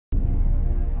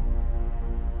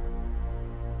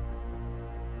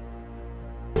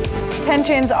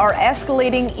Tensions are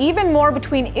escalating even more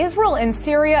between Israel and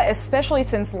Syria, especially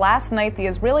since last night the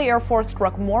Israeli Air Force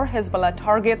struck more Hezbollah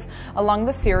targets along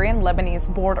the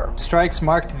Syrian-Lebanese border. Strikes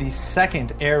marked the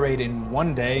second air raid in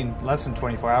one day, in less than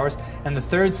 24 hours, and the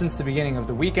third since the beginning of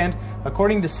the weekend.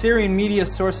 According to Syrian media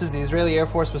sources, the Israeli Air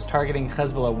Force was targeting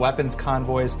Hezbollah weapons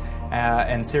convoys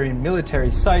and Syrian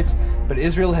military sites, but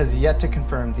Israel has yet to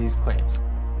confirm these claims.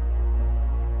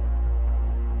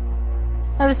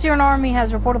 Now, the Syrian army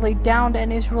has reportedly downed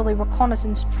an Israeli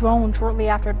reconnaissance drone shortly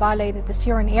after it violated the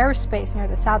Syrian airspace near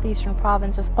the southeastern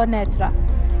province of Quneitra.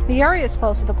 The area is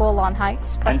close to the Golan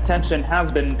Heights. And tension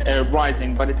has been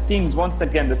rising, but it seems once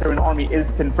again the Syrian army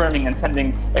is confirming and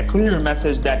sending a clear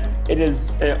message that it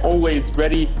is always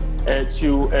ready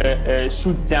to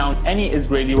shoot down any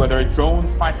Israeli, whether a drone,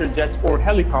 fighter jet, or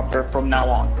helicopter from now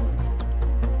on.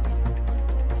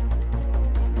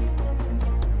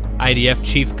 IDF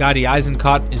Chief Gadi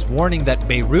Eisenkot is warning that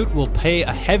Beirut will pay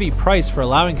a heavy price for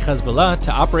allowing Hezbollah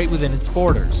to operate within its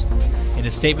borders. In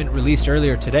a statement released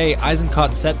earlier today,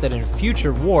 Eisenkot said that in a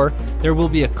future war, there will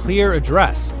be a clear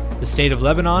address: the state of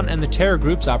Lebanon and the terror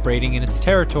groups operating in its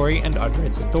territory and under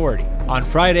its authority. On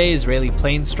Friday, Israeli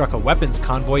planes struck a weapons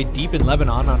convoy deep in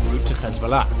Lebanon en route to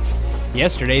Hezbollah.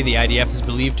 Yesterday, the IDF is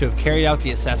believed to have carried out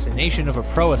the assassination of a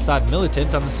pro-Assad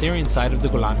militant on the Syrian side of the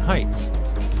Golan Heights.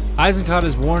 Eisenkot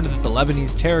has warned that the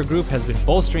Lebanese terror group has been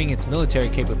bolstering its military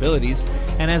capabilities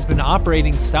and has been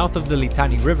operating south of the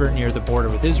Litani River near the border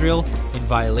with Israel in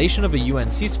violation of a UN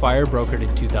ceasefire brokered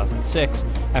in 2006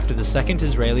 after the Second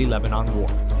Israeli-Lebanon War.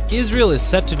 Israel is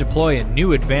set to deploy a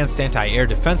new advanced anti-air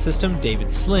defense system,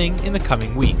 David Sling, in the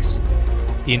coming weeks.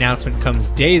 The announcement comes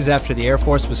days after the Air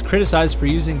Force was criticized for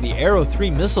using the Arrow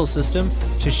 3 missile system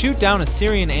to shoot down a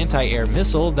Syrian anti-air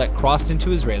missile that crossed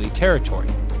into Israeli territory.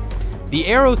 The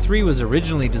Arrow 3 was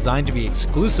originally designed to be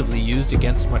exclusively used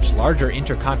against much larger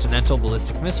intercontinental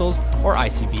ballistic missiles, or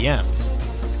ICBMs.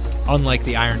 Unlike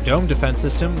the Iron Dome defense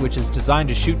system, which is designed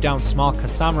to shoot down small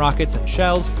Qassam rockets and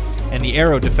shells, and the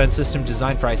Arrow defense system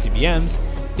designed for ICBMs,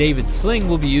 David Sling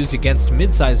will be used against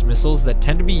mid-sized missiles that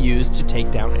tend to be used to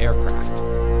take down aircraft.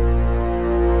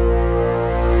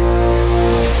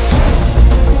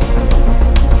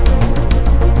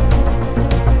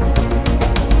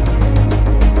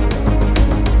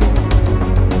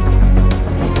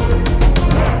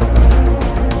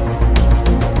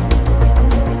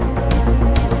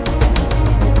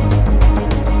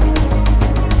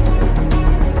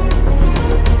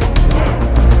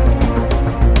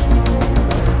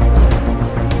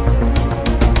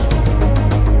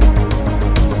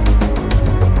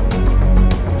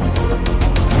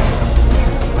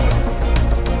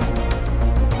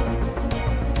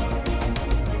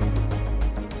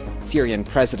 Syrian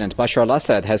President Bashar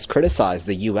al-Assad has criticized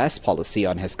the U.S. policy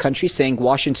on his country, saying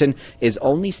Washington is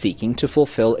only seeking to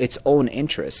fulfill its own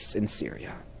interests in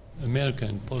Syria.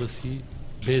 American policy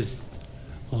based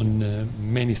on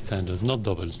many standards, not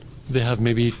double. They have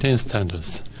maybe 10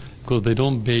 standards because they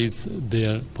don't base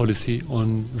their policy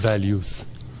on values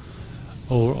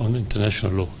or on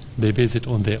international law. They base it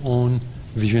on their own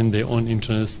vision, their own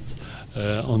interests,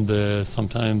 on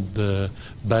sometimes the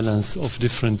balance of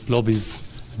different lobbies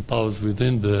and powers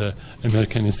within the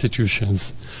American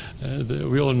institutions.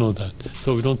 We all know that.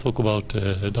 So we don't talk about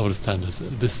double standards.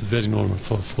 This is very normal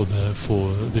for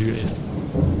the US.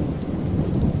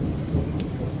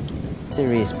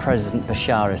 Syria's President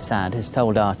Bashar Assad has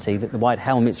told RT that the White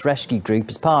Helmets rescue group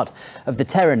is part of the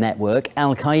terror network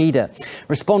Al-Qaeda.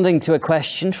 Responding to a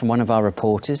question from one of our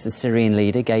reporters, the Syrian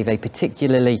leader gave a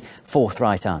particularly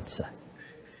forthright answer.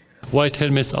 White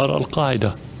Helmets are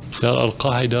Al-Qaeda. They are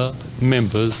Al-Qaeda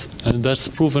members, and that's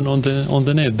proven on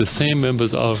the net. The same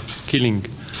members are killing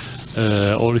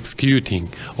or executing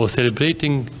or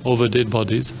celebrating over dead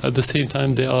bodies. At the same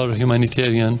time, they are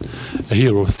humanitarian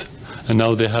heroes. And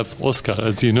now they have Oscar,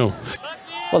 as you know.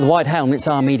 Well, the White Helmets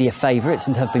are media favourites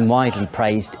and have been widely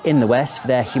praised in the West for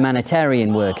their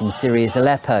humanitarian work in Syria's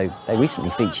Aleppo. They recently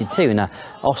featured too in an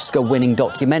Oscar-winning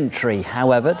documentary.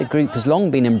 However, the group has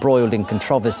long been embroiled in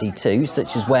controversy too,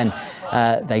 such as when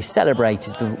the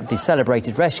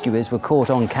celebrated rescuers were caught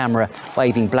on camera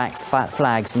waving black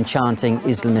flags and chanting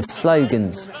Islamist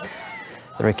slogans.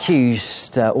 They're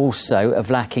accused also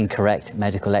of lacking correct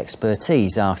medical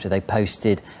expertise after they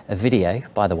posted a video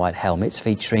by the White Helmets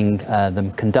featuring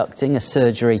them conducting a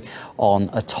surgery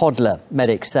on a toddler.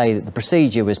 Medics say that the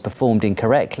procedure was performed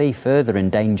incorrectly, further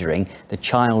endangering the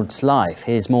child's life.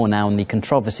 Here's more now on the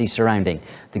controversy surrounding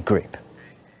the group.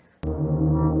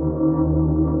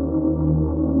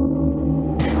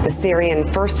 The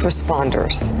Syrian first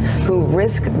responders who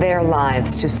risk their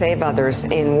lives to save others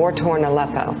in war-torn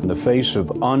Aleppo. In the face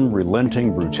of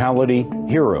unrelenting brutality,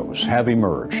 heroes have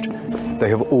emerged. They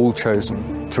have all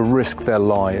chosen to risk their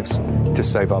lives to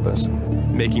save others,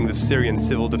 making the Syrian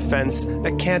civil defense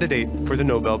a candidate for the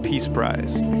Nobel Peace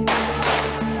Prize.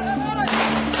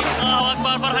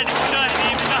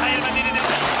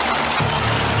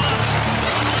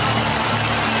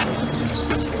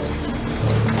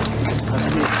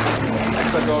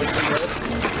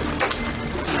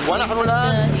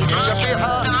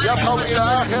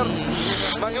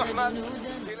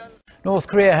 North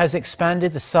Korea has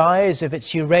expanded the size of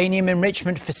its uranium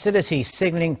enrichment facility,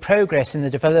 signaling progress in the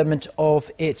development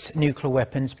of its nuclear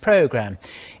weapons program.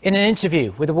 In an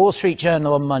interview with the Wall Street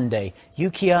Journal on Monday,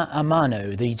 Yukiya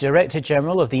Amano, the Director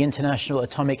General of the International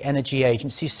Atomic Energy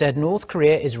Agency, said North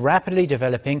Korea is rapidly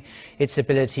developing its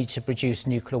ability to produce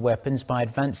nuclear weapons by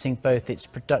advancing both its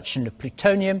production of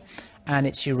plutonium and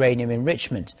its uranium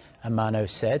enrichment. Amano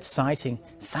said, citing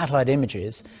satellite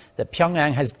images, that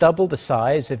Pyongyang has doubled the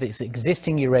size of its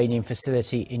existing uranium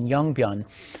facility in Yongbyon,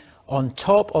 on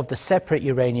top of the separate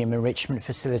uranium enrichment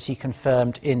facility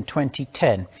confirmed in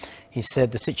 2010. He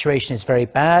said the situation is very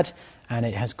bad and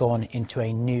it has gone into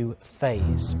a new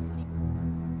phase.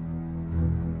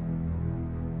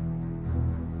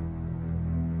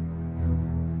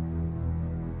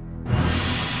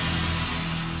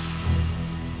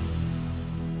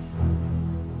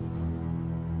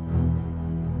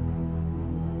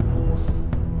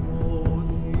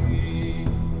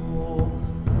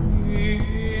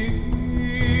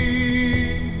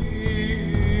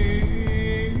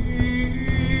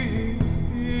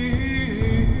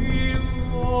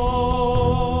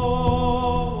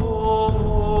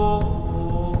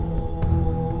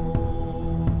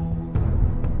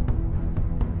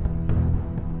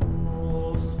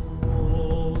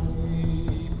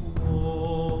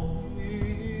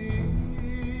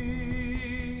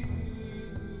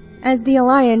 As the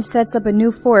alliance sets up a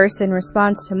new force in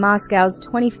response to Moscow's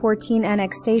 2014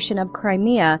 annexation of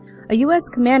Crimea, a U.S.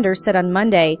 commander said on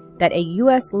Monday that a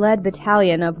U.S.-led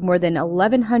battalion of more than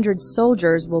 1,100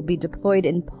 soldiers will be deployed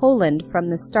in Poland from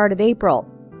the start of April.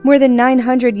 More than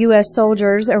 900 U.S.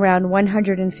 soldiers, around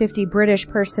 150 British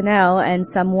personnel, and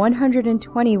some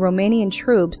 120 Romanian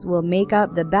troops will make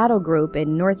up the battle group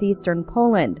in northeastern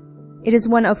Poland. It is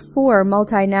one of 4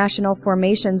 multinational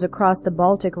formations across the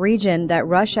Baltic region that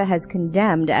Russia has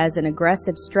condemned as an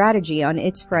aggressive strategy on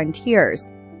its frontiers.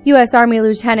 U.S. Army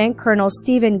Lieutenant Colonel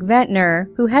Stephen Gventner,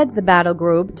 who heads the battle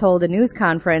group, told a news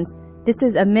conference, "This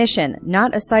is a mission,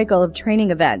 not a cycle of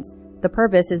training events. The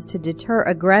purpose is to deter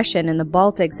aggression in the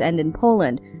Baltics and in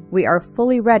Poland. We are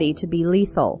fully ready to be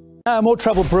lethal." More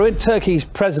trouble brewing. Turkey's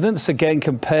president again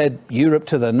compared Europe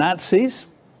to the Nazis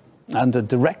and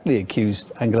directly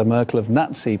accused Angela Merkel of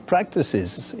Nazi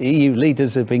practices. EU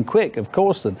leaders have been quick, of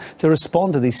course, to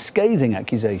respond to these scathing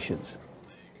accusations.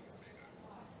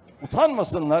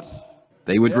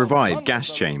 They would revive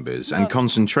gas chambers and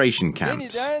concentration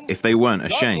camps if they weren't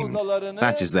ashamed.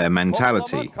 That is their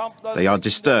mentality. They are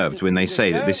disturbed when they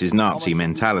say that this is Nazi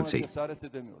mentality.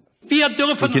 We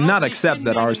cannot accept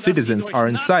that our citizens are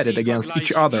incited against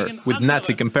each other with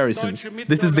Nazi comparisons.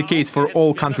 This is the case for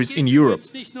all countries in Europe.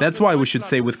 That's why we should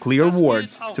say with clear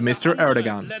words to Mr.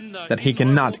 Erdogan that he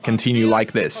cannot continue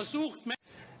like this.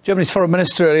 Germany's foreign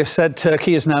minister earlier said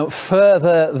Turkey is now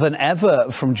further than ever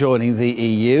from joining the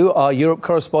EU. Our Europe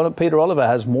correspondent Peter Oliver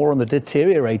has more on the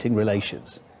deteriorating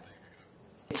relations.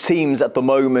 It seems at the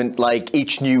moment like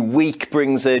each new week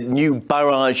brings a new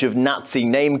barrage of Nazi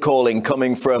name-calling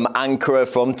coming from Ankara,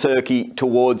 from Turkey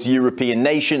towards European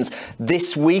nations.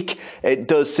 This week, it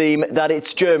does seem that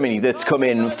it's Germany that's come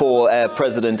in for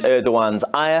President Erdogan's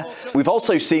ire. We've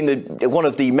also seen one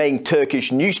of the main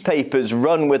Turkish newspapers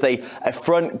run with a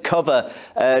front cover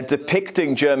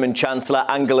depicting German Chancellor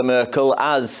Angela Merkel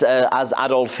as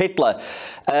Adolf Hitler.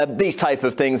 These type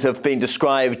of things have been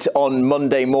described on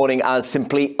Monday morning as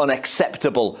simply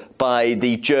unacceptable by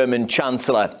the German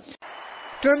Chancellor.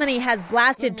 Germany has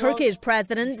blasted Turkish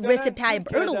President Recep Tayyip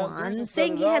Erdogan,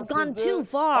 saying he has gone too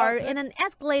far in an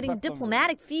escalating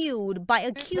diplomatic feud by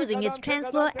accusing its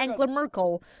Chancellor Angela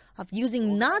Merkel of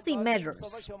using Nazi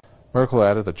measures. Merkel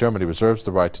added that Germany reserves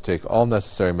the right to take all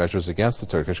necessary measures against the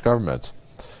Turkish government.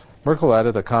 Merkel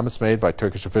added that comments made by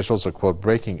Turkish officials are, quote,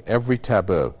 breaking every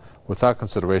taboo without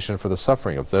consideration for the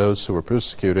suffering of those who were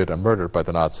persecuted and murdered by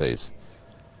the Nazis.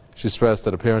 She stressed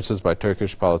that appearances by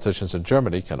Turkish politicians in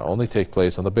Germany can only take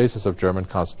place on the basis of German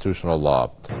constitutional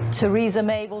law. Theresa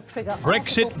May will trigger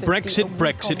Brexit, Brexit,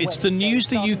 Brexit. It's the news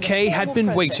the UK had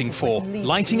been waiting for,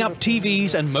 lighting up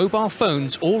TVs and mobile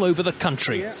phones all over the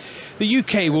country. The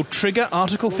UK will trigger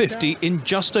Article 50 in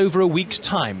just over a week's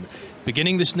time,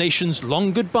 beginning this nation's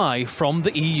long goodbye from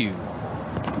the EU.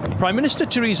 Prime Minister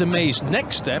Theresa May's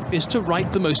next step is to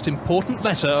write the most important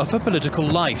letter of her political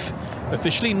life,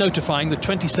 officially notifying the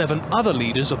 27 other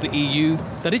leaders of the EU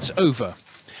that it's over.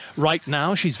 Right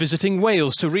now, she's visiting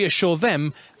Wales to reassure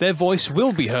them their voice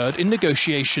will be heard in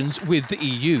negotiations with the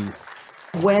EU.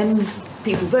 When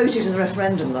people voted in the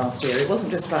referendum last year, it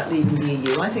wasn't just about leaving the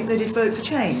EU. I think they did vote for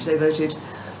change. They voted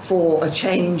for a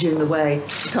change in the way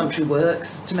the country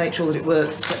works, to make sure that it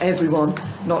works for everyone,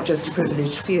 not just a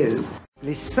privileged few.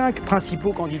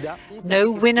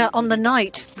 No winner on the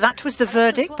night. That was the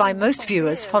verdict by most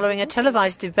viewers following a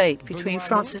televised debate between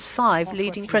France's 5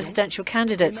 leading presidential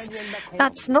candidates.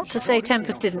 That's not to say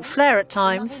tempers didn't flare at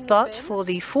times, but for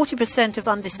the 40% of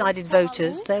undecided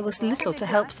voters, there was little to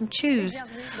help them choose.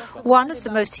 One of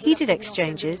the most heated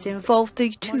exchanges involved the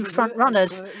 2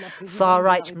 front-runners.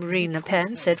 Far-right Marine Le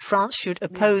Pen said France should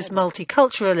oppose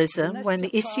multiculturalism when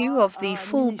the issue of the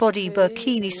full-body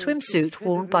burkini swimsuit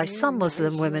worn by some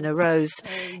Muslim women arose.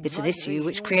 It's an issue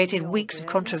which created weeks of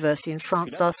controversy in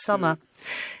France last summer.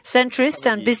 Centrist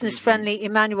and business-friendly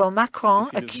Emmanuel Macron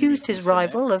accused his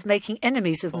rival of making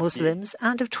enemies of Muslims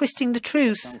and of twisting the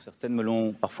truth.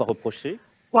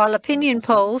 While opinion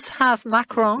polls have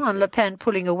Macron and Le Pen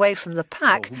pulling away from the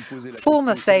pack,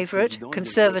 former favourite,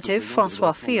 Conservative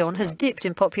François Fillon has dipped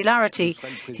in popularity.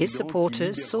 His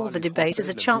supporters saw the debate as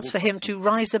a chance for him to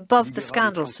rise above the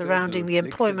scandal surrounding the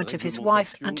employment of his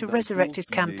wife and to resurrect his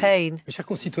campaign.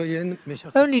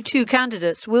 Only 2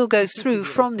 candidates will go through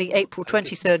from the April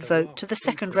 23rd vote to the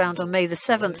second round on May the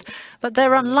 7th, but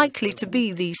they're unlikely to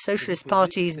be the Socialist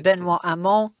Party's Benoît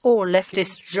Hamon or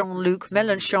leftist Jean-Luc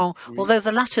Mélenchon, although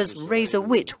the latter's razor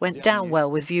wit went down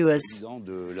well with viewers.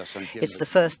 It's the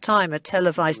first time a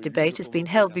televised debate has been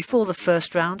held before the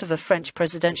first round of a French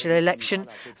presidential election.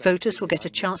 Voters will get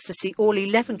a chance to see all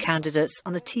 11 candidates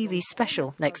on a TV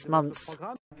special next month.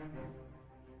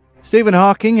 Stephen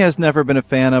Hawking has never been a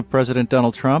fan of President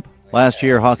Donald Trump. Last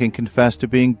year, Hawking confessed to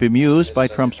being bemused by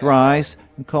Trump's rise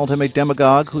and called him a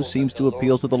demagogue who seems to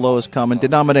appeal to the lowest common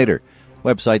denominator.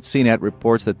 Website CNET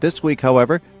reports that this week,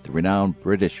 however, the renowned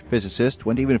British physicist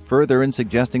went even further in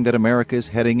suggesting that America is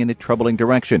heading in a troubling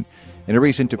direction. In a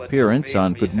recent appearance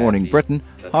on Good Morning Britain,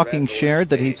 Hawking shared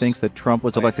that he thinks that Trump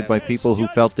was elected by people who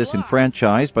felt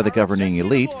disenfranchised by the governing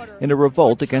elite in a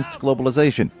revolt against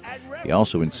globalization. He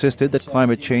also insisted that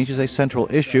climate change is a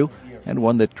central issue and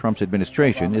one that Trump's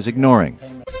administration is ignoring.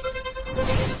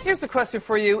 Here's a question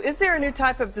for you. Is there a new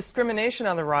type of discrimination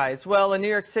on the rise? Well, a New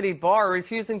York City bar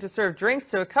refusing to serve drinks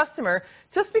to a customer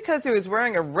just because he was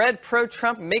wearing a red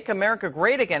pro-Trump Make America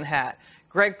Great Again hat.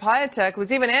 Greg Piatek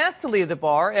was even asked to leave the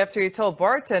bar after he told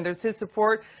bartenders his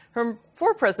support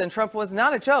for President Trump was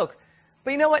not a joke.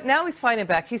 But you know what? Now he's fighting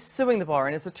back. He's suing the bar,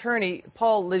 and his attorney,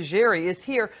 Paul Legeri, is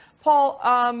here. Paul,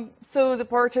 so the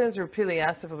bartenders repeatedly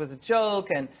asked if it was a joke,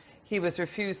 and he was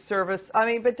refused service. I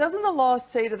mean, but doesn't the law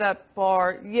say to that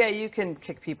bar, yeah, you can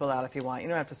kick people out if you want. You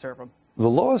don't have to serve them. The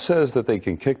law says that they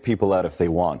can kick people out if they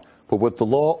want. But what the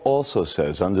law also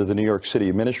says under the New York City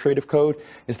Administrative Code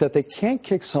is that they can't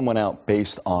kick someone out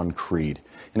based on creed.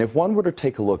 And if one were to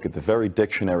take a look at the very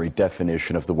dictionary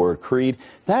definition of the word creed,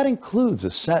 that includes a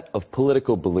set of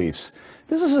political beliefs.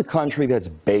 This is a country that's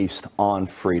based on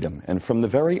freedom. And from the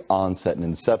very onset and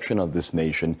inception of this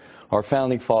nation, our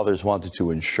founding fathers wanted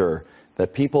to ensure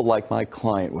that people like my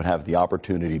client would have the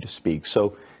opportunity to speak.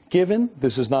 So given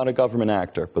this is not a government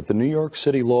actor, but the New York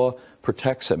City law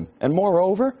protects him. And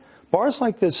moreover, bars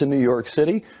like this in New York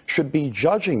City should be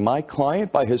judging my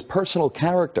client by his personal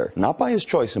character, not by his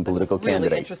choice in political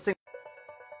candidate. Interesting.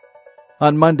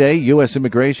 On Monday, U.S.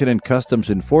 Immigration and Customs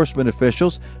Enforcement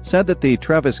officials said that the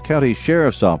Travis County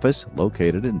Sheriff's Office,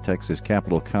 located in Texas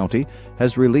Capital County,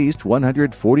 has released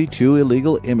 142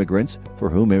 illegal immigrants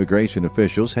for whom immigration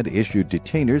officials had issued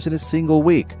detainers in a single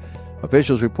week.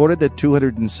 Officials reported that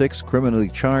 206 criminally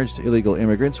charged illegal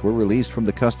immigrants were released from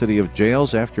the custody of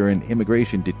jails after an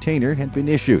immigration detainer had been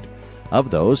issued.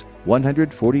 Of those,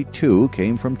 142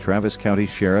 came from Travis County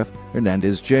Sheriff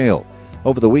Hernandez Jail.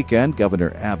 Over the weekend,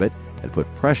 Governor Abbott had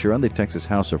put pressure on the Texas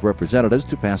House of Representatives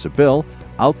to pass a bill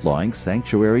outlawing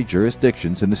sanctuary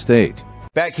jurisdictions in the state.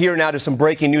 Back here now to some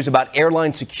breaking news about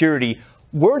airline security.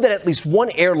 Word that at least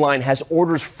one airline has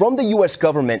orders from the U.S.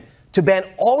 government to ban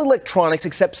all electronics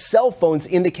except cell phones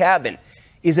in the cabin.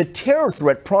 Is a terror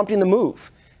threat prompting the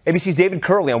move? ABC's David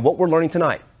Curley on what we're learning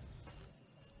tonight.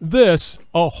 This,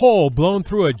 a hole blown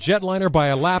through a jetliner by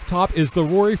a laptop, is the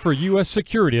worry for U.S.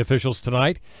 security officials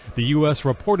tonight. The U.S.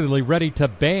 reportedly ready to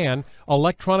ban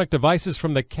electronic devices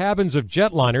from the cabins of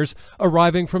jetliners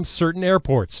arriving from certain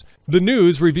airports. The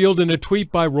news revealed in a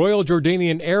tweet by Royal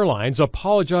Jordanian Airlines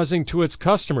apologizing to its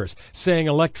customers, saying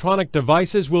electronic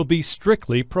devices will be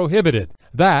strictly prohibited.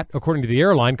 That, according to the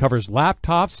airline, covers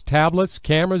laptops, tablets,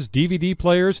 cameras, DVD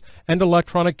players, and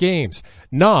electronic games,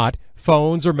 not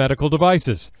phones or medical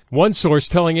devices. One source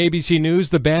telling ABC News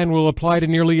the ban will apply to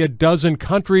nearly a dozen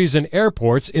countries and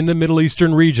airports in the Middle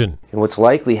Eastern region. And what's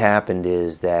likely happened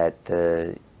is that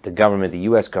the government, the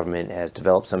U.S. government, has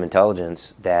developed some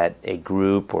intelligence that a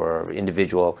group or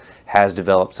individual has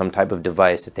developed some type of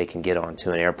device that they can get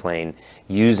onto an airplane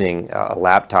using a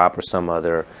laptop or some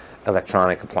other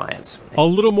electronic appliance. A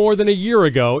little more than a year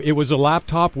ago, it was a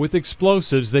laptop with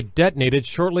explosives that detonated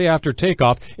shortly after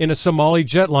takeoff in a Somali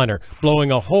jetliner, blowing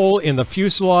a hole in the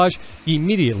fuselage,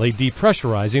 immediately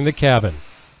depressurizing the cabin.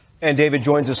 And David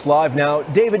joins us live now.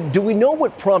 David, do we know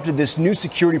what prompted this new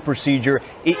security procedure?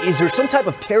 Is there some type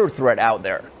of terror threat out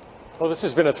there? Well, this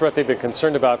has been a threat they've been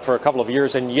concerned about for a couple of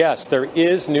years. And yes, there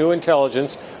is new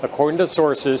intelligence, according to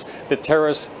sources,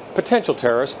 that potential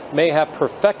terrorists may have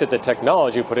perfected the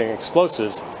technology putting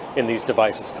explosives in these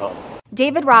devices, Tom.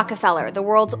 David Rockefeller, the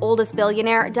world's oldest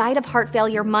billionaire, died of heart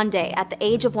failure Monday at the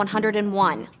age of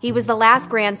 101. He was the last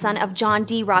grandson of John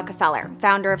D. Rockefeller,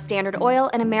 founder of Standard Oil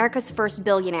and America's first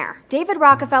billionaire. David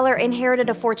Rockefeller inherited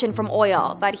a fortune from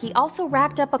oil, but he also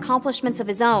racked up accomplishments of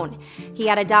his own. He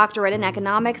had a doctorate in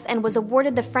economics and was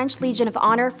awarded the French Legion of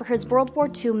Honor for his World War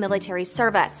II military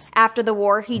service. After the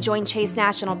war, he joined Chase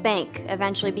National Bank,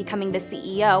 eventually becoming the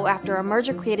CEO after a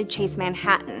merger created Chase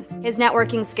Manhattan. His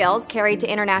networking skills carried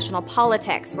to international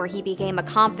politics, where he became a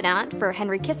confidant for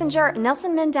Henry Kissinger,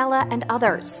 Nelson Mandela, and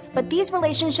others. But these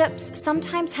relationships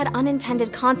sometimes had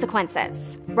unintended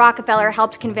consequences. Rockefeller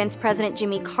helped convince President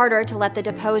Jimmy Carter to let the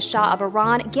deposed Shah of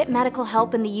Iran get medical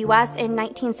help in the U.S. in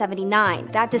 1979.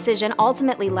 That decision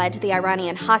ultimately led to the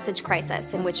Iranian hostage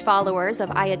crisis, in which followers of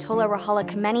Ayatollah Ruhollah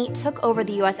Khomeini took over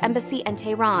the U.S. Embassy in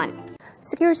Tehran.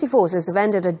 Security forces have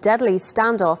ended a deadly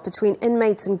standoff between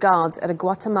inmates and guards at a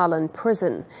Guatemalan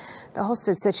prison. The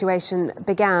hostage situation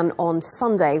began on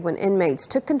Sunday when inmates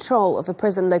took control of a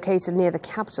prison located near the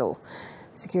capital.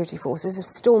 Security forces have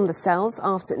stormed the cells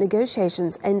after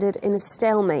negotiations ended in a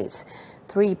stalemate.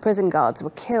 3 prison guards were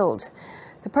killed.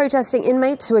 The protesting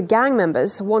inmates, who are gang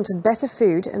members, wanted better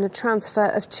food and a transfer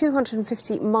of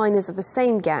 250 minors of the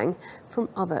same gang from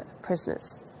other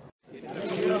prisoners.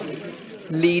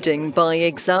 Leading by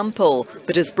example,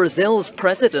 but as Brazil's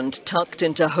president tucked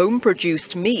into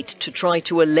home-produced meat to try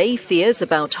to allay fears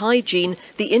about hygiene,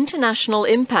 the international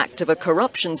impact of a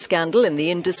corruption scandal in the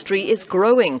industry is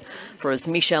growing. For as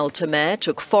Michel Temer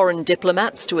took foreign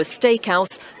diplomats to a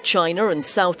steakhouse, China and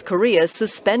South Korea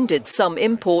suspended some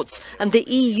imports, and the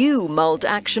EU mulled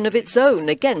action of its own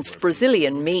against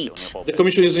Brazilian meat. The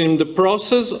Commission is in the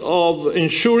process of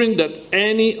ensuring that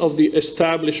any of the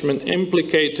establishments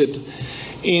implicated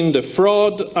in the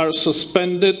fraud are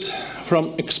suspended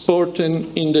from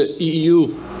exporting in the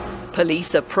EU.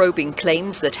 Police are probing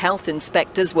claims that health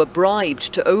inspectors were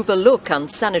bribed to overlook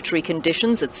unsanitary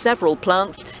conditions at several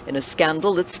plants in a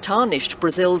scandal that's tarnished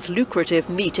Brazil's lucrative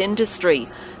meat industry.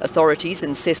 Authorities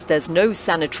insist there's no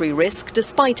sanitary risk,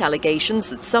 despite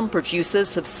allegations that some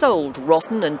producers have sold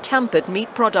rotten and tampered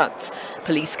meat products.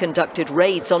 Police conducted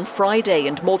raids on Friday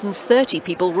and more than 30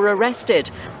 people were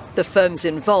arrested. The firms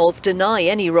involved deny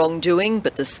any wrongdoing,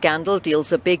 but the scandal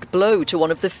deals a big blow to one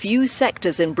of the few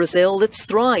sectors in Brazil that's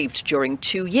thrived during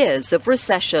 2 years of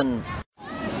recession.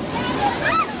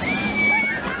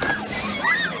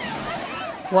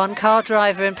 One car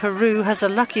driver in Peru has a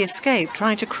lucky escape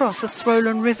trying to cross a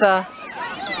swollen river.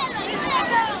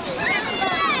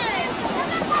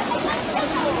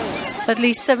 At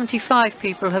least 75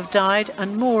 people have died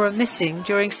and more are missing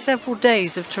during several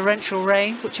days of torrential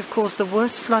rain, which have caused the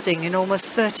worst flooding in almost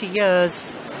 30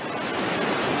 years.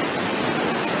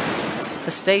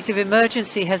 A state of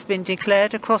emergency has been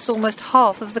declared across almost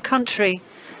half of the country.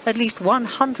 At least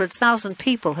 100,000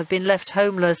 people have been left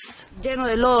homeless.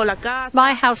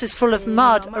 My house is full of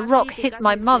mud. A rock hit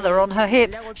my mother on her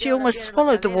hip. She almost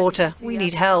swallowed the water. We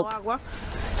need help.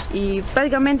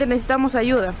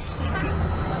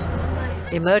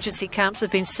 Emergency camps have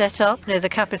been set up near the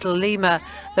capital Lima.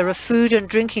 There are food and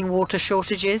drinking water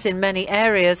shortages in many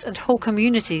areas, and whole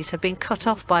communities have been cut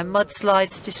off by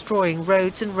mudslides, destroying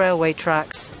roads and railway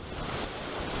tracks.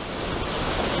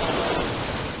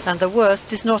 And the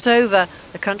worst is not over.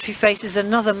 The country faces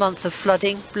another month of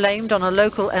flooding, blamed on a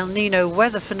local El Nino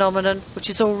weather phenomenon, which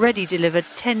has already delivered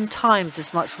 10 times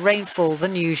as much rainfall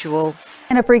than usual.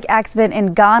 In a freak accident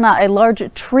in Ghana, a large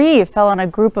tree fell on a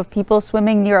group of people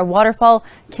swimming near a waterfall,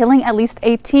 killing at least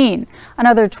 18.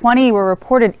 Another 20 were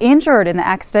reported injured in the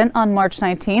accident on March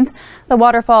 19th. The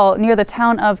waterfall near the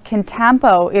town of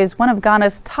Kintampo is one of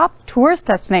Ghana's top tourist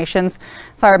destinations.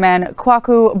 Fireman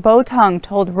Kwaku Botung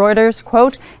told Reuters,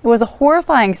 quote, "It was a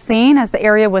horrifying scene as the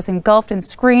area was engulfed in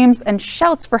screams and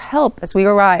shouts for help as we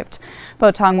arrived."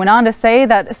 Botung went on to say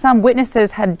that some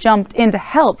witnesses had jumped in to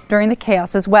help during the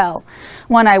chaos as well.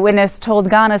 One eyewitness told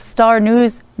Ghana's Star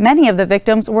News many of the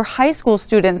victims were high school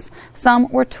students. Some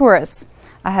were tourists.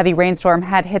 A heavy rainstorm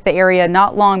had hit the area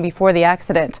not long before the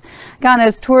accident.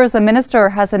 Ghana's tourism minister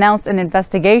has announced an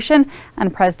investigation,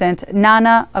 and President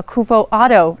Nana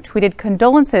Akufo-Addo tweeted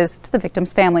condolences to the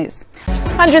victims' families.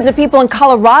 Hundreds of people in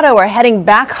Colorado are heading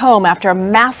back home after a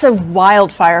massive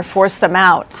wildfire forced them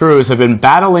out. Crews have been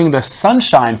battling the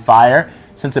Sunshine Fire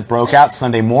since it broke out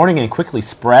Sunday morning and quickly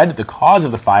spread. The cause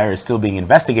of the fire is still being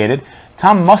investigated.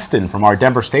 Tom Mustin from our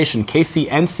Denver station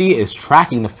KCNC is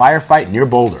tracking the firefight near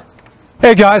Boulder.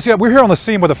 Hey guys, yeah, we're here on the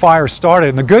scene where the fire started,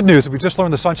 and the good news is we just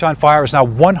learned the Sunshine Fire is now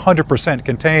 100%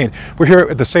 contained. We're here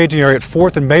at the staging area at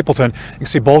 4th and Mapleton. You can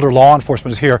see Boulder law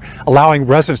enforcement is here, allowing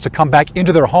residents to come back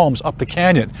into their homes up the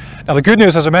canyon. Now the good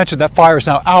news, as I mentioned, that fire is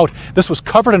now out. This was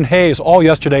covered in haze all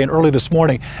yesterday and early this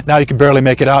morning. Now you can barely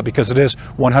make it out because it is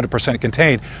 100%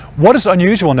 contained. What is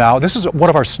unusual now, this is one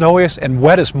of our snowiest and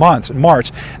wettest months in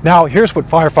March. Now here's what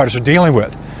firefighters are dealing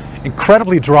with.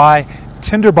 Incredibly dry,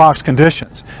 tinderbox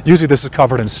conditions. Usually this is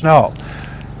covered in snow.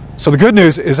 So the good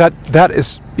news is that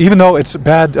even though it's a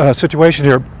bad situation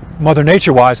here, Mother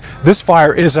Nature-wise, this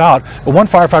fire is out. But one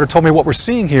firefighter told me what we're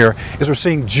seeing here is we're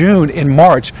seeing June in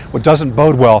March, what doesn't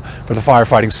bode well for the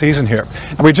firefighting season here.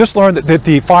 And we just learned that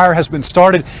the fire has been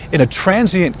started in a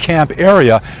transient camp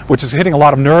area, which is hitting a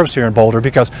lot of nerves here in Boulder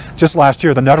because just last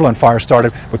year the Netherlands fire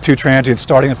started with 2 transients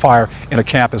starting a fire in a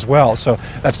camp as well. So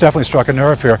that's definitely struck a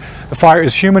nerve here. The fire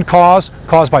is human caused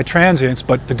by transients,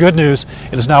 but the good news,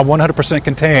 it is now 100%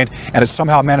 contained, and it's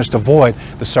somehow managed to avoid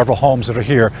the several homes that are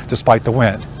here despite the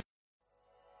wind.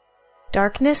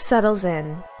 Darkness settles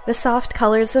in. The soft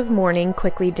colors of morning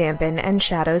quickly dampen and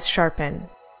shadows sharpen.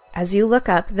 As you look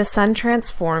up, the sun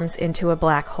transforms into a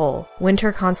black hole.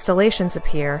 Winter constellations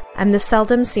appear, and the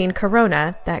seldom seen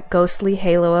corona, that ghostly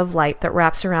halo of light that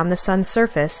wraps around the sun's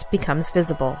surface, becomes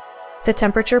visible. The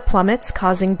temperature plummets,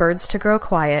 causing birds to grow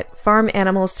quiet, farm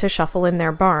animals to shuffle in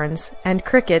their barns, and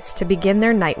crickets to begin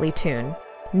their nightly tune.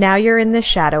 Now you're in the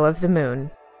shadow of the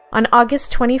moon. On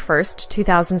August 21st,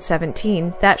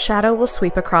 2017, that shadow will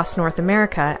sweep across North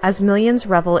America as millions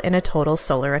revel in a total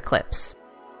solar eclipse.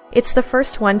 It's the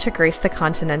first one to grace the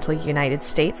continental United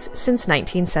States since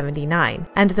 1979,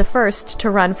 and the first to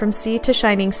run from sea to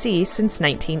shining sea since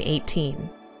 1918.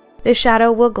 The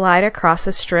shadow will glide across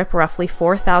a strip roughly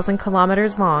 4,000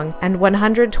 kilometers long and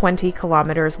 120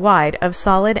 kilometers wide of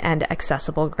solid and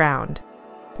accessible ground.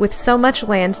 With so much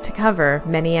land to cover,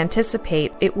 many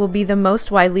anticipate it will be the most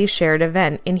widely shared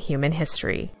event in human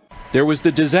history. There was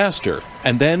the disaster,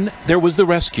 and then there was the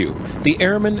rescue. The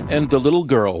airman and the little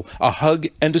girl, a hug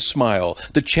and a smile,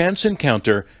 the chance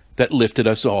encounter that lifted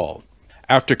us all.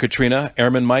 After Katrina,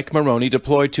 Airman Mike Maroney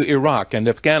deployed to Iraq and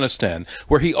Afghanistan,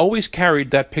 where he always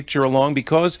carried that picture along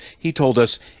because, he told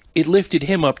us, it lifted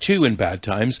him up too in bad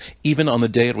times, even on the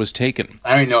day it was taken.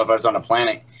 I don't even know if I was on a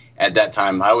planet at that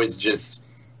time. I was just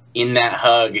in that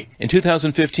hug. In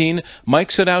 2015, Mike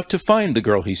set out to find the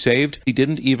girl he saved. He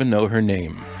didn't even know her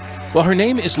name. Well, her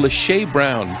name is Lachey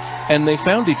Brown, and they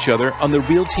found each other on the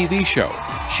Real TV show.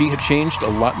 She had changed a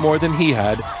lot more than he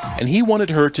had, and he wanted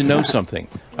her to know something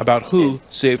about who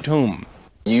saved whom.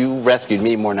 You rescued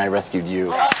me more than I rescued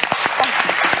you.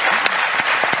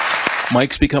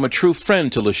 Mike's become a true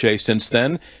friend to Lachey since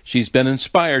then. She's been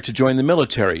inspired to join the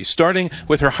military, starting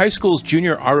with her high school's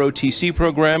junior ROTC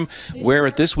program, where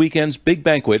at this weekend's big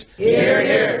banquet, hear,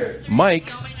 hear.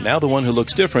 Mike, now the one who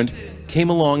looks different, came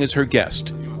along as her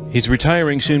guest. He's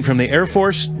retiring soon from the Air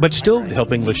Force, but still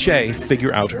helping Lachey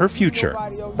figure out her future. I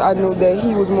knew that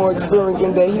he was more experienced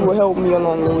and that he would help me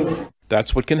along the way.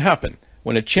 That's what can happen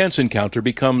when a chance encounter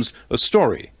becomes a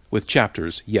story with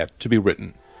chapters yet to be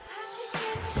written.